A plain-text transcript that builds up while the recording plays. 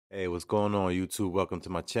Hey, what's going on, YouTube? Welcome to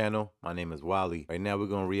my channel. My name is Wally. Right now, we're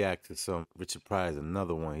gonna react to some Richard Pryor,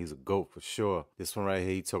 another one. He's a GOAT for sure. This one right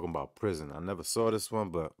here, he talking about prison. I never saw this one,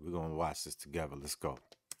 but we're gonna watch this together. Let's go.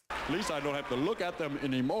 At least I don't have to look at them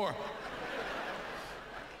anymore.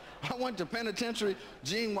 I went to penitentiary.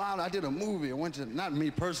 Gene Wilder, I did a movie. I went to, not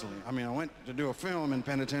me personally. I mean, I went to do a film in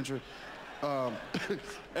penitentiary. And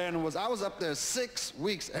I was up there 6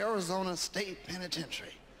 weeks, Arizona State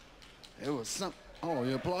Penitentiary. It was some, oh,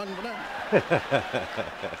 you're applauding for that?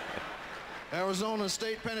 Arizona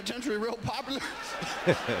State Penitentiary, real popular.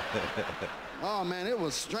 Oh man, it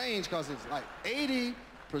was strange because it's like 80%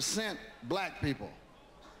 black people.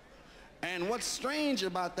 And what's strange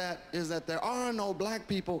about that is that there are no black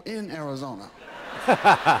people in Arizona.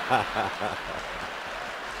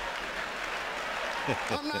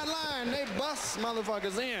 I'm not lying, they bust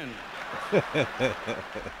motherfuckers in.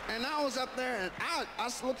 And I was up there and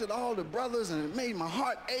I looked at all the brothers and it made my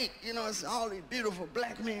heart ache. You know, it's all these beautiful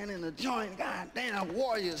black men in the joint. God damn,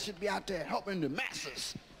 warriors should be out there helping the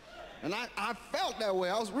masses. And I felt that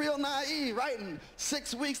way. I was real naive, right? In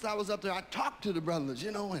 6 weeks I was up there, I talked to the brothers,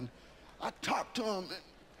 you know, and I talked to them. And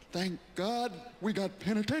thank God we got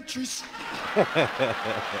penitentiaries.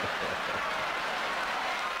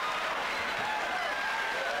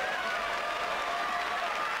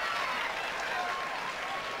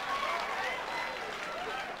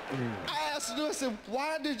 I asked him, I said,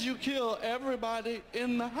 why did you kill everybody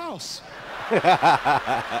in the house? The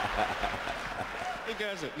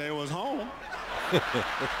guy said, they was home.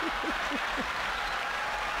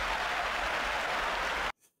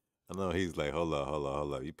 I know he's like, hold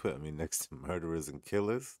up. You putting me next to murderers and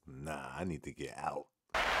killers? Nah, I need to get out.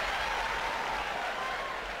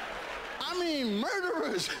 I mean,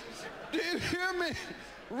 murderers. Do you hear me?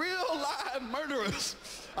 Real live murderers.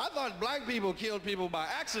 I thought black people killed people by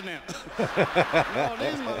accident. No,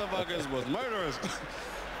 these motherfuckers was murderers.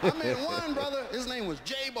 I mean, one brother, his name was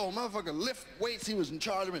J-Bo. Motherfucker lift weights, he was in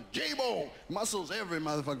charge of it. J-Bo, muscles every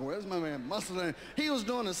motherfucker. Where's my man? Muscles. And he was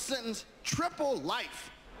doing a sentence, triple life.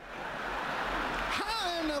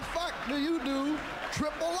 How in the fuck do you do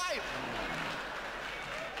triple life?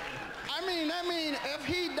 I mean, if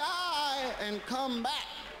he die and come back,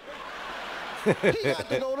 he got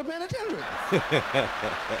to go to penitentiary. Right?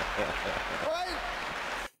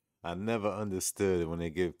 I never understood it when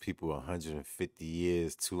they give people 150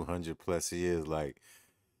 years, 200 plus years. Like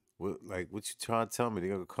what you trying to tell me? They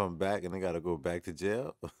gonna come back and they gotta go back to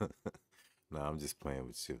jail? Nah, I'm just playing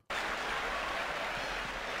with you.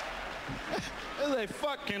 They say,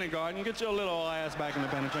 fuck kindergarten, get your little ass back in the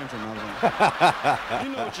penitentiary, motherfucker. You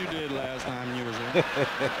know what you did last time you was here.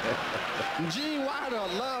 Gene Wilder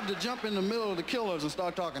loved to jump in the middle of the killers and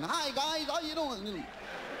start talking, hi guys, how you doing?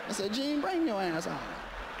 I said, Gene, bring your ass out.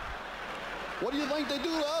 What do you think they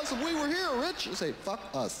do to us if we were here, Rich? I say, fuck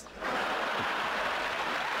us.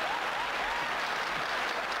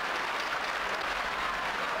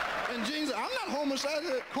 And Gene said, I'm not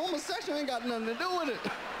homosexual. Homosexual ain't got nothing to do with it.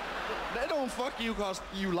 They don't fuck you because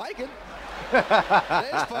you like it. They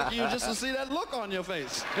just fuck you just to see that look on your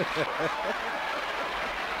face.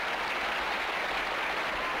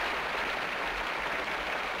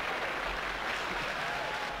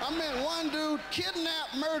 I mean, one dude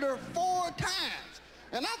kidnapped, murdered 4 times.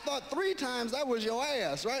 And I thought 3 times that was your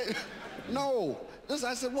ass, right? No.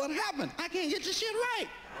 I said, what happened? I can't get your shit right.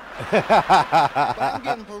 But I'm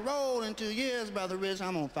getting parole in 2 years, Brother Rich.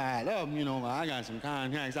 I'm on fire up, you know. I got some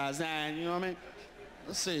contacts outside, you know what I mean?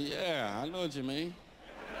 Let's see, yeah, I know what you mean.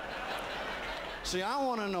 See, I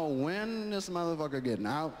want to know when this motherfucker getting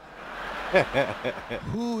out,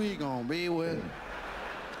 who he gonna be with,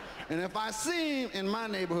 and if I see him in my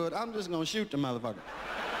neighborhood, I'm just gonna shoot the motherfucker.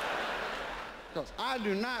 Because I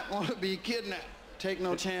do not want to be kidnapped. Take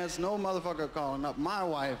no chance, no motherfucker calling up my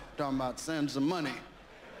wife talking about send some money.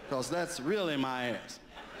 Because that's really my ass.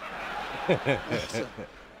 So,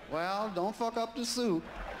 well, don't fuck up the soup.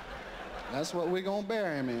 That's what we're gonna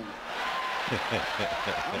bury him in.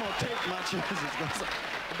 I'm gonna take my chances.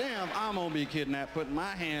 Damn, I'm gonna be kidnapped putting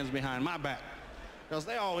my hands behind my back. Because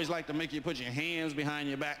they always like to make you put your hands behind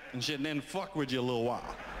your back and shit and then fuck with you a little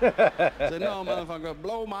while. Say, no, motherfucker,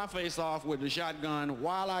 blow my face off with the shotgun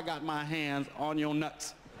while I got my hands on your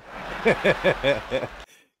nuts.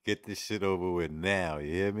 Get this shit over with now,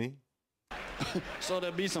 you hear me? So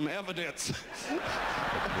there'll be some evidence.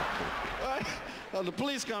 Right? So the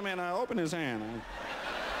police come in, I open his hand.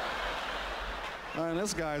 All right,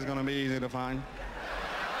 this guy's gonna be easy to find.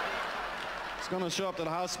 He's gonna show up to the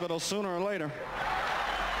hospital sooner or later.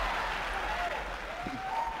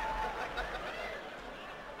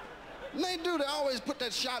 And they always put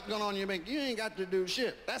that shotgun on you, make you ain't got to do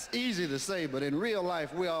shit. That's easy to say, but in real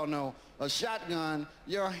life, we all know a shotgun,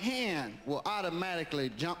 your hand will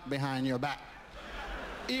automatically jump behind your back.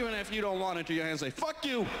 Even if you don't want it to, your hand say, fuck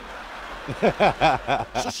you.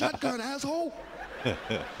 It's a shotgun, asshole.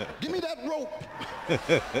 Give me that rope.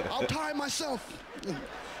 I'll tie myself.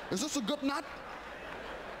 Is this a good knot?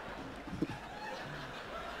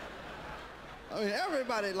 I mean,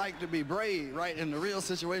 everybody like to be brave, right, in the real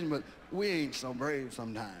situation, but we ain't so brave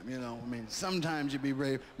sometimes, you know. I mean, sometimes you be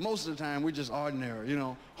brave. Most of the time, we just ordinary, you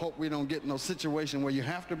know. Hope we don't get in no situation where you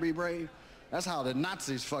have to be brave. That's how the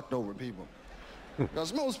Nazis fucked over people.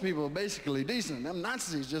 Because most people are basically decent. Them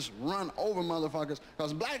Nazis just run over motherfuckers.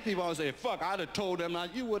 Because black people always say, fuck, I'd have told them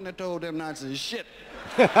Nazis. You wouldn't have told them Nazis shit.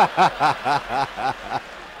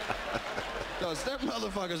 Because them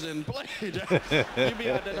motherfuckers didn't play. You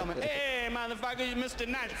be out there telling hey, motherfucker, you Mr.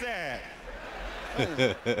 Nazi.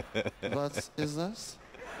 What is this?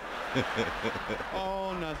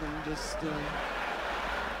 Oh, nothing.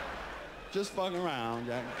 Just fucking around,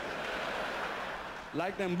 Jack.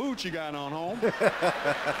 Like them boots you got on home.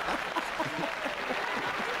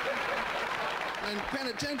 In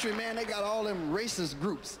penitentiary, man, they got all them racist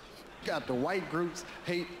groups. Got the white groups,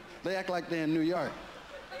 hate, they act like they're in New York.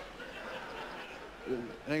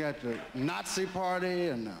 They got the Nazi party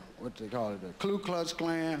and what they call it, the Ku Klux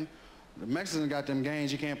Klan. The Mexicans got them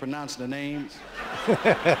gangs, you can't pronounce the names.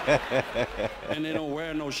 And they don't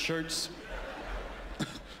wear no shirts.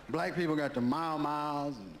 Black people got the Mau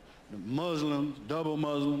Maus and the Muslims, double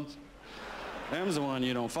Muslims. Them's the one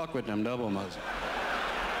you don't fuck with, them double Muslims.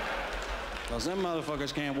 Because them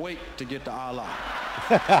motherfuckers can't wait to get to Allah.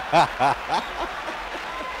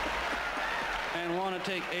 And want to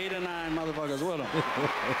take 8 or 9 motherfuckers with them.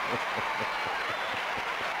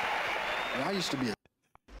 I used to be a...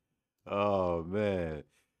 Oh, man.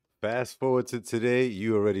 Fast forward to today,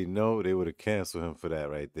 you already know they would have canceled him for that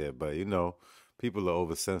right there. But, you know, people are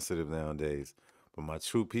oversensitive nowadays. But my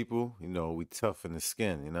true people, you know, we tough in the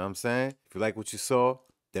skin. You know what I'm saying? If you like what you saw,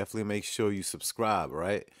 definitely make sure you subscribe,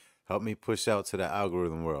 right? Help me push out to the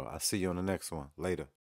algorithm world. I'll see you on the next one. Later.